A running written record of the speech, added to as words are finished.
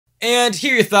And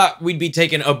here you thought we'd be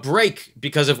taking a break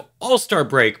because of All-Star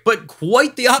break, but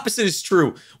quite the opposite is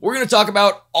true. We're going to talk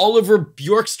about Oliver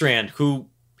Bjorkstrand, who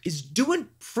is doing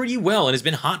pretty well and has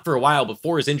been hot for a while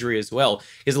before his injury as well.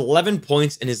 He has 11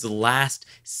 points in his last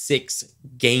 6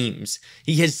 games.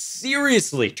 He has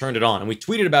seriously turned it on, and we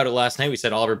tweeted about it last night. We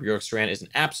said Oliver Bjorkstrand is an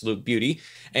absolute beauty,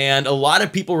 and a lot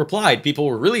of people replied. People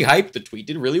were really hyped. The tweet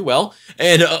did really well,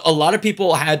 and a lot of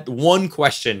people had one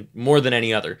question more than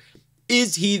any other.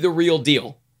 Is he the real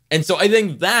deal? And so I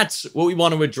think that's what we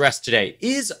want to address today.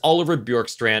 Is Oliver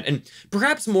Bjorkstrand, and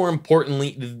perhaps more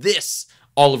importantly, this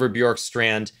Oliver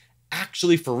Bjorkstrand,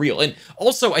 actually for real? And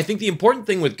also, I think the important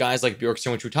thing with guys like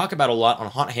Bjorkstrand, which we talk about a lot on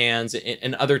Hot Hands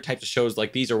and other types of shows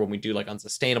like these, or when we do like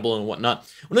Unsustainable and whatnot,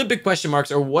 one of the big question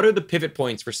marks are, what are the pivot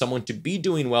points for someone to be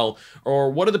doing well,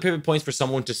 or what are the pivot points for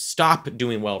someone to stop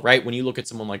doing well, right? When you look at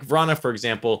someone like Vrana, for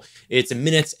example, it's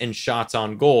minutes and shots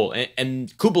on goal,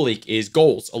 and Kubalik is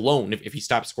goals alone. If he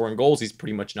stops scoring goals, he's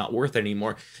pretty much not worth it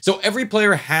anymore. So every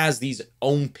player has these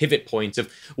own pivot points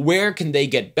of where can they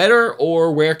get better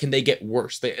or where can they get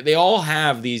worse. They all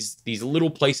have these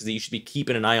little places that you should be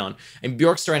keeping an eye on, and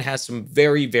Bjorkstrand has some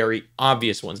very, very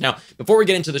obvious ones. Now, before we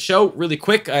get into the show, really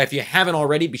quick, if you haven't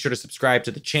already, be sure to subscribe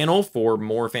to the channel for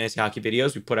more fantasy hockey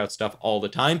videos. We put out stuff all the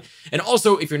time. And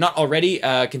also, if you're not already,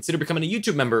 consider becoming a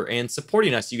YouTube member and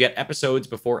supporting us. You get episodes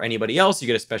before anybody else. You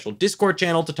get a special Discord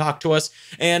channel to talk to us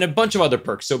and a bunch of other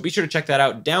perks. So be sure to check that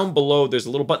out. Down below, there's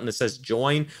a little button that says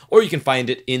join, or you can find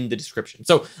it in the description.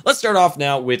 So let's start off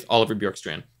now with Oliver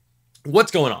Bjorkstrand.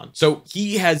 What's going on? So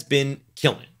he has been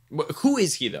killing. Who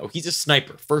is he, though? He's a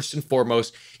sniper, first and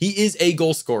foremost. He is a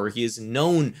goal scorer. He is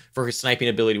known for his sniping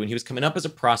ability. When he was coming up as a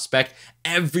prospect,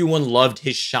 everyone loved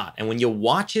his shot. And when you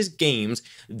watch his games,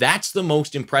 that's the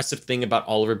most impressive thing about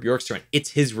Oliver Bjorkstrand.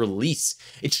 It's his release.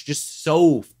 It's just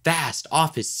so fast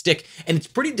off his stick. And it's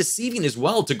pretty deceiving as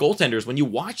well to goaltenders. When you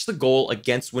watch the goal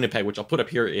against Winnipeg, which I'll put up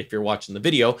here if you're watching the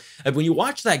video, when you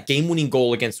watch that game-winning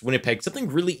goal against Winnipeg, something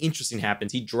really interesting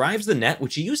happens. He drives the net,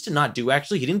 which he used to not do,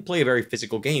 actually. He didn't play a very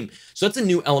physical game. So that's a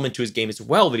new element to his game as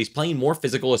well, that he's playing more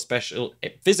physical, especially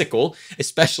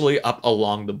up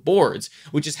along the boards,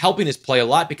 which is helping his play a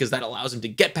lot because that allows him to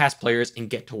get past players and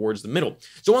get towards the middle.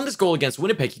 So on this goal against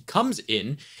Winnipeg, he comes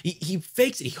in, he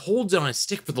fakes it, he holds it on his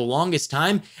stick for the longest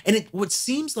time, and what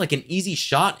seems like an easy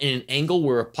shot in an angle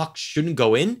where a puck shouldn't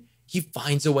go in, he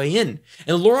finds a way in.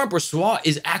 And Laurent Brossoit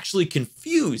is actually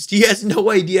confused. He has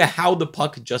no idea how the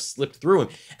puck just slipped through him.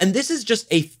 And this is just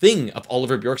a thing of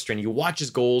Oliver Bjorkstrand. You watch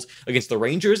his goals against the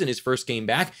Rangers in his first game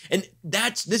back, and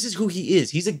this is who he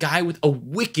is. He's a guy with a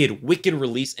wicked, wicked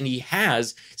release, and he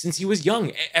has since he was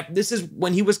young. This is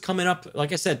when he was coming up,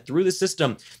 like I said, through the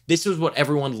system. This is what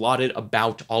everyone lauded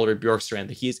about Oliver Bjorkstrand,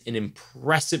 that he is an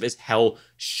impressive as hell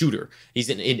shooter. He's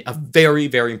a very,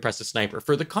 very impressive sniper.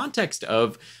 For the context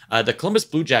of the Columbus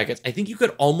Blue Jackets, I think you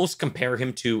could almost compare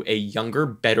him to a younger,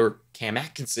 better Cam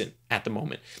Atkinson at the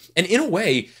moment. And in a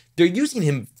way, they're using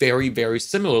him very, very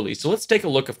similarly. So let's take a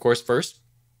look, of course, first,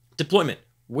 deployment.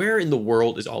 Where in the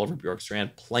world is Oliver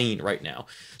Bjorkstrand playing right now?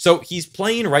 So he's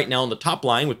playing right now on the top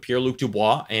line with Pierre-Luc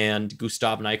Dubois and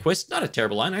Gustav Nyquist. Not a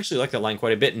terrible line. I actually like that line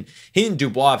quite a bit. And he and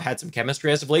Dubois have had some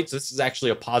chemistry as of late, so this is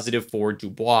actually a positive for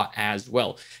Dubois as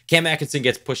well. Cam Atkinson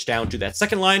gets pushed down to that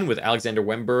second line with Alexander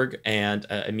Wennberg and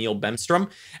Emil Bemstrom.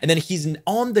 And then he's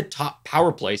on the top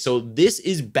power play. So this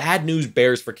is bad news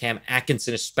bears for Cam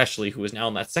Atkinson, especially, who is now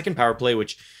on that second power play,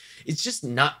 which it's just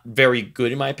not very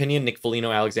good, in my opinion. Nick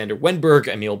Foligno, Alexander Wennberg,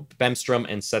 Emil Bemstrom,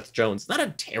 and Seth Jones. Not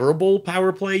a terrible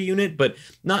power play unit, but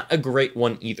not a great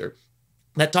one either.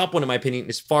 That top one, in my opinion,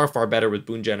 is far, far better with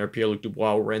Boone Jenner, Pierre-Luc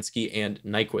Dubois, Werenski, and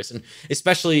Nyquist. And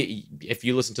especially if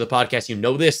you listen to the podcast, you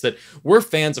know this, that we're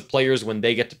fans of players when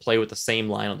they get to play with the same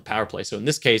line on the power play. So in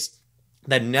this case,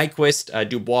 that Nyquist,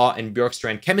 Dubois, and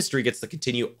Bjorkstrand chemistry gets to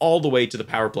continue all the way to the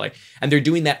power play. And they're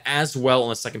doing that as well on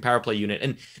the second power play unit.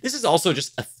 And this is also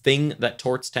just a thing that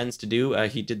Torts tends to do.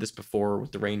 He did this before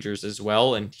with the Rangers as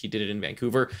well, and he did it in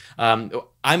Vancouver.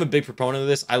 I'm a big proponent of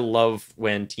this. I love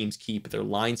when teams keep their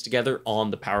lines together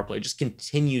on the power play. It just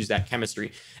continues that chemistry.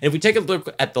 And if we take a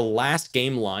look at the last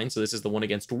game line, so this is the one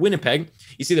against Winnipeg,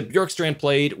 you see that Bjorkstrand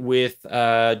played with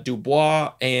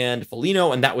Dubois and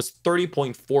Foligno, and that was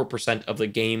 30.4% of the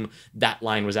game that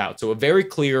line was out. So a very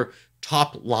clear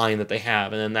top line that they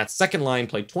have. And then that second line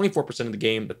played 24% of the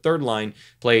game. The third line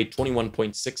played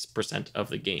 21.6% of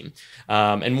the game.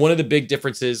 And one of the big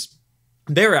differences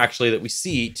there actually that we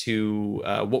see to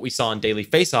what we saw in Daily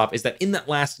Faceoff is that in that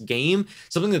last game,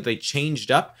 something that they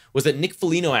changed up was that Nick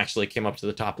Foligno actually came up to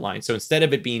the top line. So instead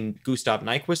of it being Gustav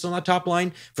Nyquist on the top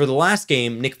line, for the last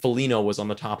game, Nick Foligno was on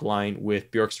the top line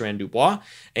with Bjorkstrand Dubois.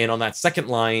 And on that second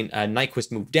line,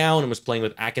 Nyquist moved down and was playing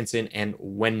with Atkinson and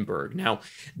Wenberg. Now,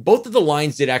 both of the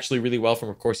lines did actually really well from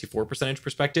a Corsi for percentage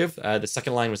perspective. The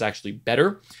second line was actually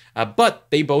better, but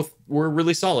they both were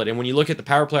really solid. And when you look at the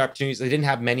power play opportunities, they didn't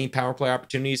have many power play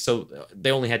opportunities, so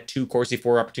they only had 2 Corsi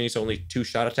 4 opportunities, so only 2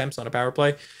 shot attempts on a power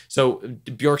play. So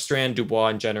Bjorkstrand, Dubois,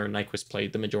 and Jenner and Nyquist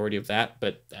played the majority of that,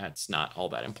 but that's not all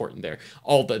that important there.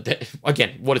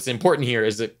 Again, what is important here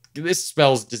is that this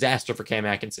spells disaster for Cam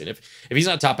Atkinson. If he's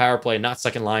not top power play and not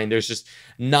second line, there's just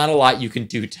not a lot you can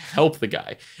do to help the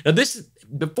guy. Now,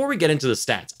 before we get into the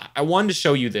stats, I wanted to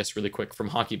show you this really quick from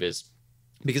HockeyViz,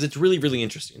 because it's really, really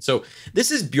interesting. So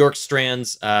this is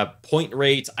Bjorkstrand's point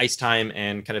rates, ice time,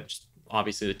 and kind of just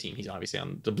obviously the team. He's obviously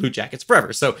on the Blue Jackets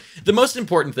forever. So the most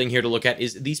important thing here to look at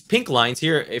is these pink lines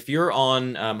here. If you're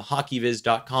on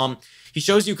hockeyviz.com, he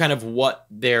shows you kind of what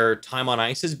their time on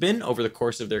ice has been over the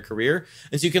course of their career.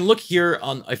 And so you can look here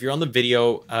on, if you're on the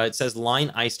video, it says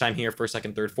line ice time here, first,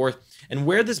 second, third, fourth. And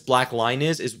where this black line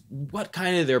is what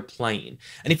kind of they're playing.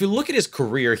 And if you look at his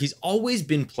career, he's always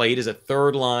been played as a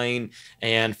third line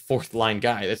and fourth line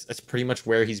guy. That's pretty much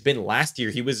where he's been. Last year,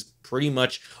 he was pretty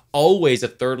much always a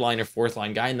third line or fourth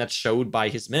line guy, and that showed by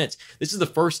his minutes. This is the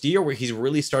first year where he's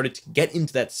really started to get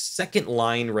into that second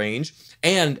line range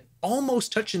and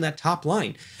almost touching that top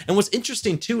line. And what's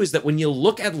interesting too is that when you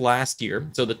look at last year,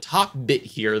 so the top bit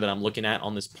here that I'm looking at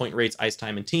on this point rates, ice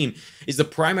time, and team is the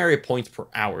primary points per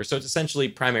hour. So it's essentially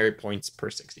primary points per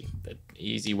 60. That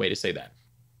easy way to say that.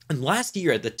 And last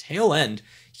year at the tail end,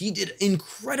 he did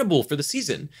incredible for the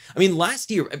season. I mean, last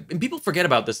year, and people forget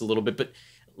about this a little bit, but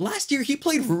last year, he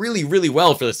played really, really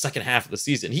well for the second half of the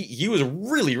season. He was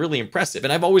really, really impressive.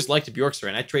 And I've always liked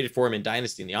Bjorkstrand. I traded for him in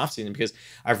Dynasty in the offseason because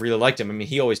I've really liked him. I mean,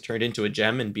 he always turned into a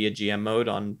gem and be a GM mode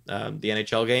on the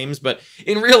NHL games. But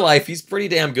in real life, he's pretty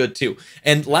damn good too.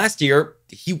 And last year,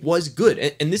 he was good.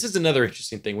 And this is another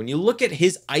interesting thing. When you look at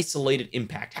his isolated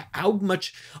impact, how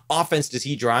much offense does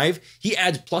he drive? He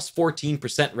adds plus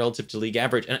 14% relative to league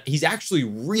average. And he's actually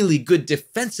really good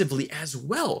defensively as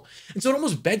well. And so it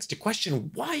almost begs to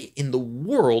question, why in the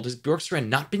world has Bjorkstrand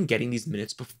not been getting these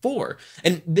minutes before?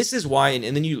 And this is why,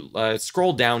 and then you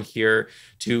scroll down here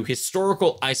to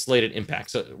historical isolated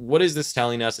impact. So what is this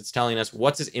telling us? It's telling us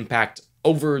what's his impact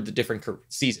over the different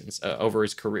seasons over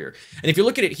his career. And if you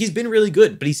look at it, he's been really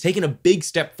good, but he's taken a big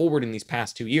step forward in these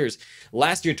past 2 years.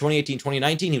 Last year, 2018,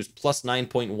 2019, he was plus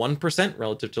 9.1%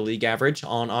 relative to league average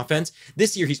on offense.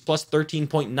 This year, he's plus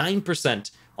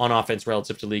 13.9% on offense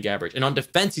relative to league average. And on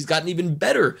defense, he's gotten even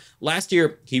better. Last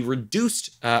year, he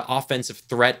reduced offensive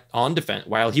threat on defense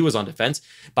while he was on defense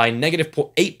by negative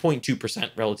 8.2%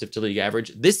 relative to league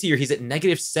average. This year, he's at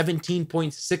negative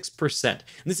 17.6%. And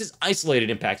this is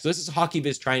isolated impact. So this is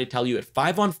HockeyViz trying to tell you at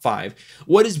 5-on-5,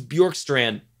 what does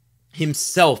Bjorkstrand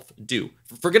himself do?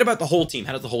 Forget about the whole team.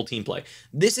 How does the whole team play?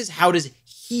 This is how does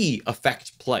he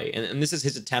affect play? And this is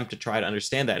his attempt to try to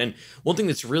understand that. And one thing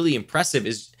that's really impressive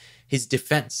is his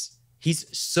defense. He's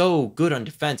so good on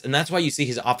defense. And that's why you see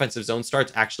his offensive zone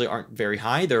starts actually aren't very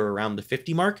high. They're around the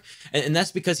 50 mark. And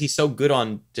that's because he's so good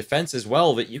on defense as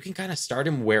well that you can kind of start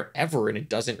him wherever and it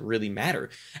doesn't really matter.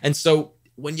 And so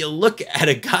when you look at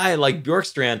a guy like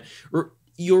Bjorkstrand,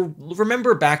 you'll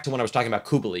remember back to when I was talking about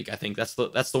Kubalik. I think that's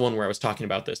the one where I was talking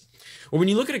about this. Well, when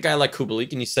you look at a guy like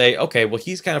Kubalik and you say, okay, well,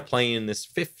 he's kind of playing in this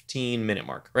 15-minute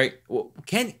mark, right? Well,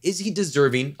 is he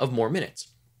deserving of more minutes?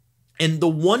 And the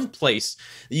one place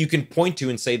that you can point to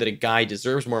and say that a guy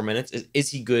deserves more minutes is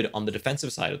he good on the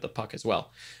defensive side of the puck as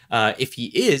well? If he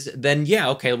is, then yeah,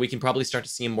 okay, we can probably start to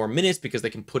see him more minutes because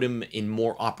they can put him in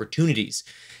more opportunities.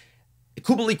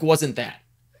 Kubalik wasn't that.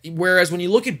 Whereas when you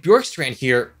look at Bjorkstrand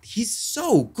here, he's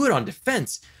so good on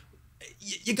defense.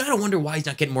 You got to wonder why he's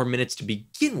not getting more minutes to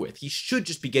begin with. He should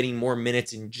just be getting more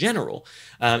minutes in general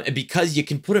because you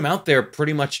can put him out there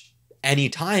pretty much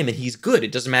anytime and he's good.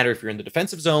 It doesn't matter if you're in the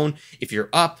defensive zone, if you're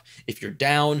up, if you're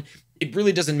down. It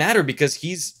really doesn't matter because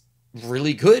he's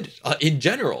really good in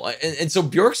general. And so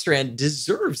Bjorkstrand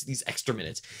deserves these extra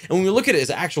minutes. And when we look at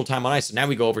his actual time on ice, so now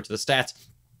we go over to the stats.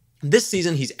 This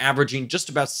season, he's averaging just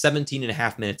about 17 and a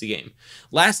half minutes a game.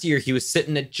 Last year, he was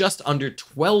sitting at just under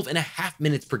 12 and a half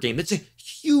minutes per game. That's a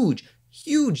huge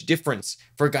difference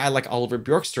for a guy like Oliver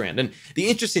Bjorkstrand. And the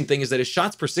interesting thing is that his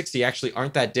shots per 60 actually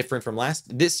aren't that different from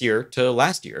this year to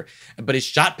last year, but his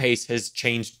shot pace has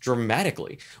changed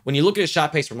dramatically. When you look at his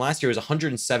shot pace from last year, it was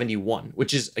 171,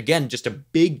 which is, again, just a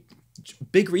big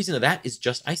big reason of that is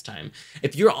just ice time.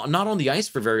 If you're not on the ice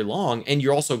for very long and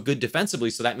you're also good defensively,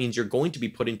 so that means you're going to be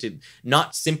put into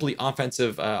not simply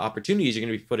offensive opportunities, you're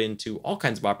going to be put into all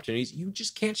kinds of opportunities. You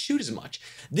just can't shoot as much.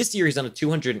 This year he's on a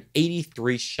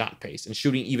 283 shot pace and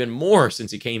shooting even more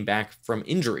since he came back from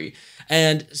injury.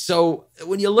 And so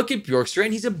when you look at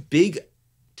Bjorkstrand, he's a big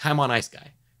time on ice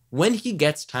guy. When he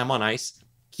gets time on ice,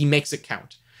 he makes it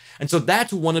count. And so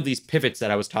that's one of these pivots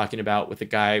that I was talking about with a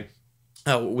guy,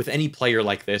 with any player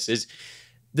like this, is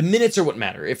the minutes are what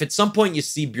matter. If at some point you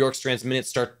see Bjorkstrand's minutes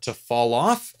start to fall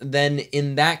off, then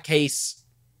in that case,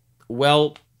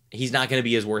 well, he's not going to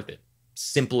be as worth it.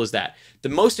 Simple as that. The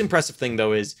most impressive thing,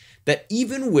 though, is that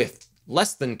even with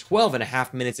less than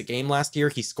 12.5 minutes a game last year,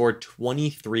 he scored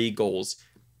 23 goals.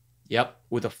 Yep,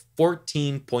 with a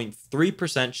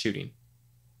 14.3% shooting.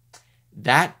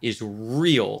 That is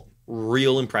real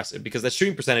impressive, because that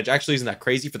shooting percentage actually isn't that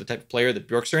crazy for the type of player that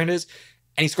Bjorkstrand is.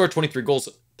 And he scored 23 goals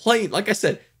playing, like I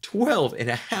said,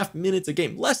 12.5 minutes a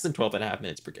game, less than 12.5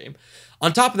 minutes per game.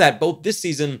 On top of that, both this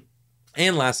season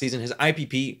and last season, his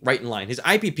IPP right in line. His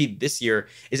IPP this year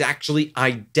is actually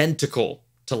identical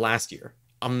to last year.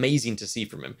 Amazing to see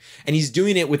from him. And he's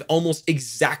doing it with almost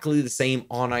exactly the same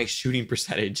on-ice shooting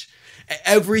percentage.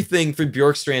 Everything for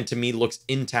Bjorkstrand to me looks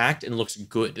intact and looks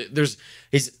good. There's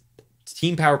his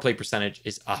team power play percentage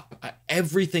is up.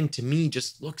 Everything to me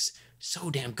just looks so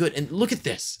damn good. And look at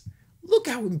this. Look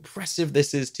how impressive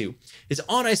this is too. His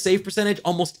on-ice save percentage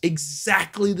almost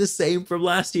exactly the same from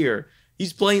last year.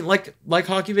 He's playing like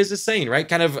HockeyViz is saying, right?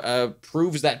 Kind of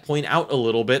proves that point out a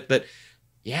little bit that,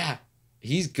 yeah,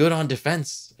 he's good on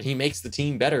defense. He makes the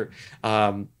team better.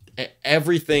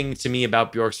 Everything to me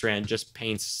about Bjorkstrand just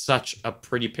paints such a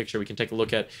pretty picture. We can take a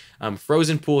look at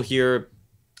Frozen Pool here.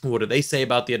 What do they say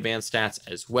about the advanced stats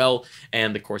as well?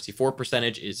 And the Corsi 4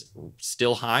 percentage is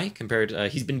still high compared to,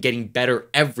 he's been getting better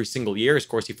every single year, his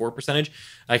Corsi 4 percentage,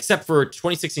 except for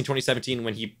 2016, 2017,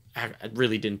 when he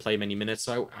really didn't play many minutes.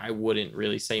 So I wouldn't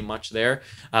really say much there.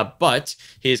 But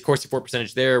his Corsi 4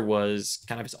 percentage there was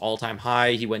kind of his all-time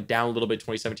high. He went down a little bit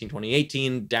 2017,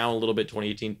 2018, down a little bit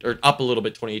 2018, or up a little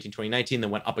bit 2018, 2019, then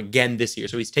went up again this year.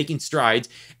 So he's taking strides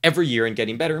every year and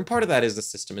getting better. And part of that is the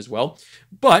system as well.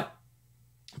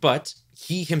 But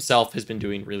he himself has been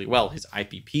doing really well. His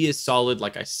IPP is solid.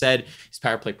 Like I said, his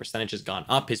power play percentage has gone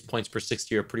up. His points per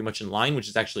 60 are pretty much in line, which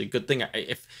is actually a good thing.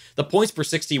 If the points per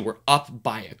 60 were up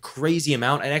by a crazy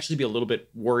amount, I'd actually be a little bit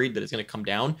worried that it's going to come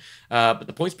down. But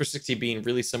the points per 60 being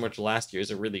really similar to last year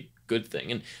is a really good thing.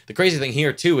 And the crazy thing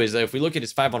here, too, is that if we look at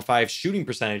his 5-on-5 shooting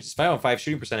percentage, his 5-on-5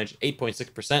 shooting percentage,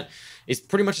 8.6%, is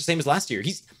pretty much the same as last year.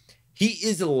 He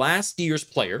is the last year's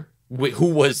player who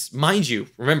was, mind you,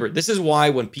 remember, this is why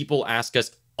when people ask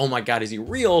us, oh my God, is he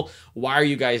real? Why are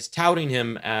you guys touting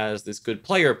him as this good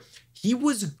player? He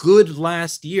was good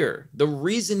last year. The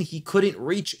reason he couldn't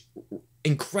reach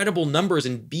incredible numbers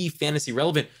and be fantasy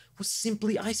relevant was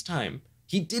simply ice time.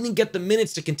 He didn't get the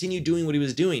minutes to continue doing what he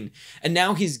was doing. And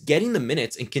now he's getting the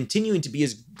minutes and continuing to be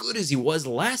as good as he was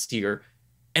last year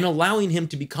and allowing him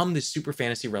to become this super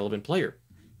fantasy relevant player.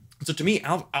 So to me,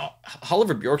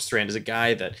 Oliver Bjorkstrand is a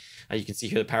guy that you can see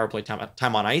here the power play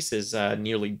time on ice is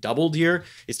nearly doubled here.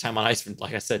 His time on ice from,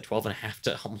 like I said, 12.5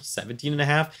 to almost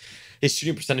 17.5. His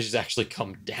shooting percentage has actually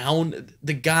come down.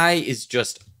 The guy is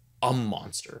just a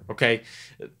monster, okay?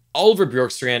 Oliver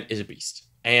Bjorkstrand is a beast.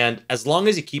 And as long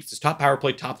as he keeps his top power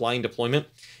play, top line deployment,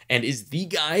 and is the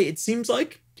guy, it seems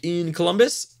like, in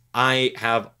Columbus, I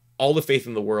have all the faith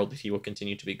in the world that he will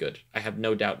continue to be good. I have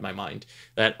no doubt in my mind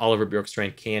that Oliver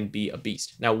Bjorkstrand can be a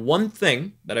beast. Now, one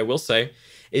thing that I will say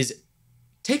is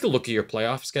take a look at your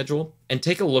playoff schedule and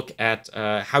take a look at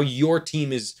how your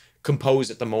team is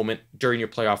composed at the moment during your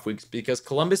playoff weeks, because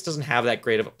Columbus doesn't have that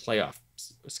great of a playoff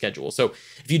schedule. So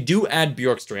if you do add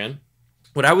Bjorkstrand,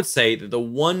 what I would say that the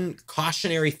one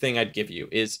cautionary thing I'd give you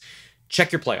is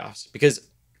check your playoffs, because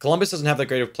Columbus doesn't have that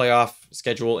great of playoff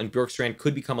schedule, and Bjorkstrand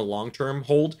could become a long-term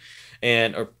hold,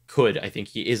 I think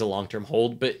he is a long-term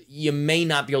hold, but you may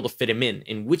not be able to fit him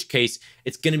in which case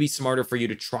it's going to be smarter for you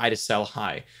to try to sell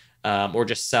high, or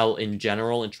just sell in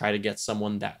general and try to get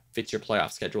someone that fits your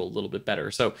playoff schedule a little bit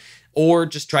better. So, or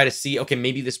just try to see, okay,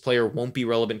 maybe this player won't be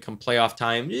relevant come playoff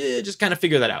time. Just kind of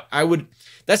figure that out.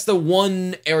 That's the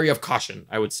one area of caution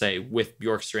I would say with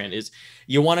Bjorkstrand is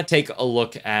you want to take a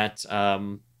look at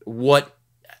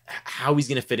how he's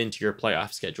going to fit into your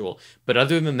playoff schedule. But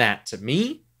other than that, to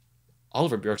me,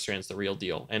 Oliver Bjorkstrand's the real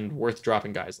deal and worth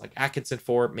dropping guys like Atkinson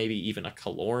for, maybe even a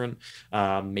Kaloran,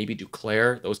 maybe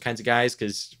Duclair, those kinds of guys,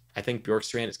 because I think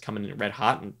Bjorkstrand is coming in red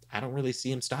hot, and I don't really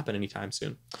see him stopping anytime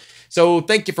soon. So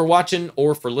thank you for watching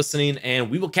or for listening, and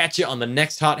we will catch you on the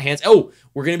next Hot Hands. Oh,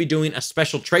 we're going to be doing a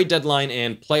special trade deadline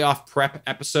and playoff prep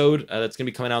episode that's going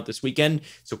to be coming out this weekend,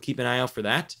 so keep an eye out for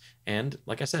that. And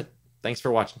like I said, thanks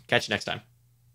for watching. Catch you next time.